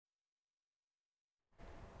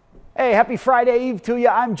Hey, happy Friday Eve to you.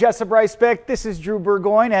 I'm Jessup Reisbeck. This is Drew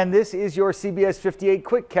Burgoyne, and this is your CBS 58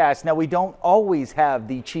 Quickcast. Now, we don't always have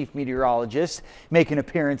the chief meteorologist make an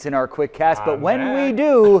appearance in our Quickcast, but when we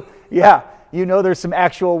do, you know there's some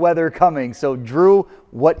actual weather coming. So, Drew,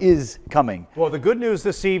 what is coming? Well, the good news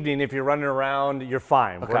this evening, if you're running around, you're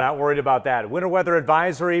fine. Okay. We're not worried about that. Winter weather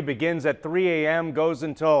advisory begins at 3 a.m., goes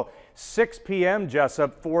until 6 p.m.,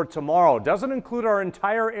 Jessup, for tomorrow. Doesn't include our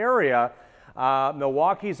entire area.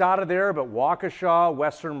 Milwaukee's out of there, but Waukesha,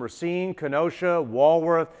 Western Racine, Kenosha,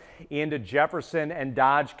 Walworth, into Jefferson and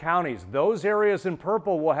Dodge counties. Those areas in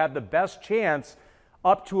purple will have the best chance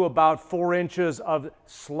up to about 4 inches of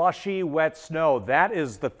slushy, wet snow. That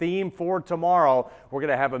is the theme for tomorrow. We're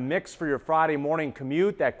going to have a mix for your Friday morning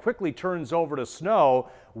commute that quickly turns over to snow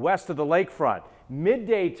west of the lakefront.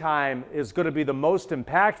 Midday time is going to be the most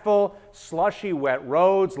impactful. Slushy, wet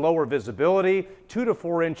roads, lower visibility, 2 to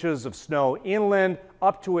 4 inches of snow inland,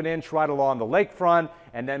 up to an inch right along the lakefront,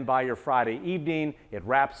 and then by your Friday evening, it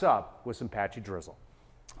wraps up with some patchy drizzle.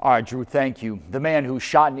 All right, Drew, thank you. The man who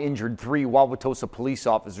shot and injured 3 Wauwatosa police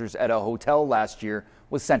officers at a hotel last year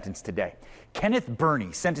was sentenced today. Kenneth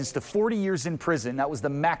Burney, sentenced to 40 years in prison. That was the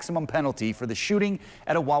maximum penalty for the shooting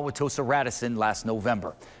at a Wauwatosa Radisson last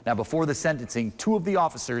November. Now, before the sentencing, 2 of the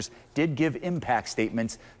officers did give impact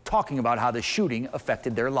statements talking about how the shooting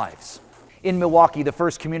affected their lives. In Milwaukee, the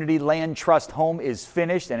First Community Land Trust home is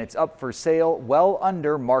finished and it's up for sale well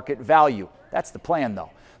under market value. That's the plan, though.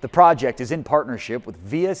 The project is in partnership with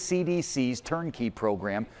VIA CDC's turnkey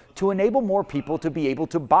program to enable more people to be able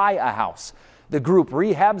to buy a house. The group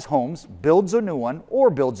rehabs homes, builds a new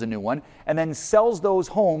one, and then sells those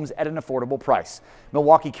homes at an affordable price.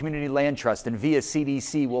 Milwaukee Community Land Trust and VIA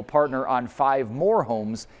CDC will partner on 5 more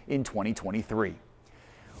homes in 2023.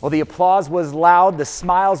 Well, the applause was loud, the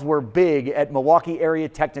smiles were big at Milwaukee Area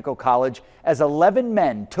Technical College as 11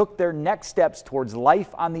 men took their next steps towards life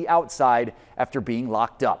on the outside after being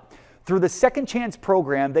locked up. Through the Second Chance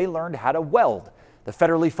program, they learned how to weld. The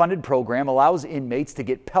federally funded program allows inmates to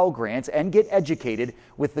get Pell Grants and get educated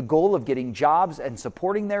with the goal of getting jobs and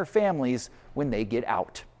supporting their families when they get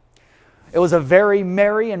out. It was a very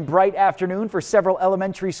merry and bright afternoon for several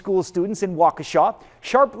elementary school students in Waukesha.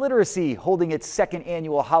 Sharp Literacy holding its 2nd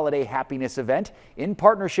annual Holiday Happiness event in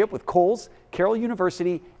partnership with Coles, Carroll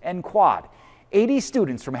University, and Quad. 80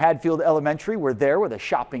 students from Hadfield Elementary were there with a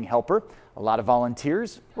shopping helper. A lot of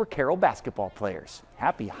volunteers were Carroll basketball players.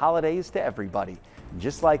 Happy holidays to everybody. And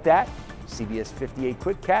just like that, CBS 58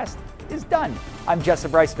 Quickcast is done. I'm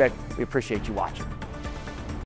Jessup Reisbeck. We appreciate you watching.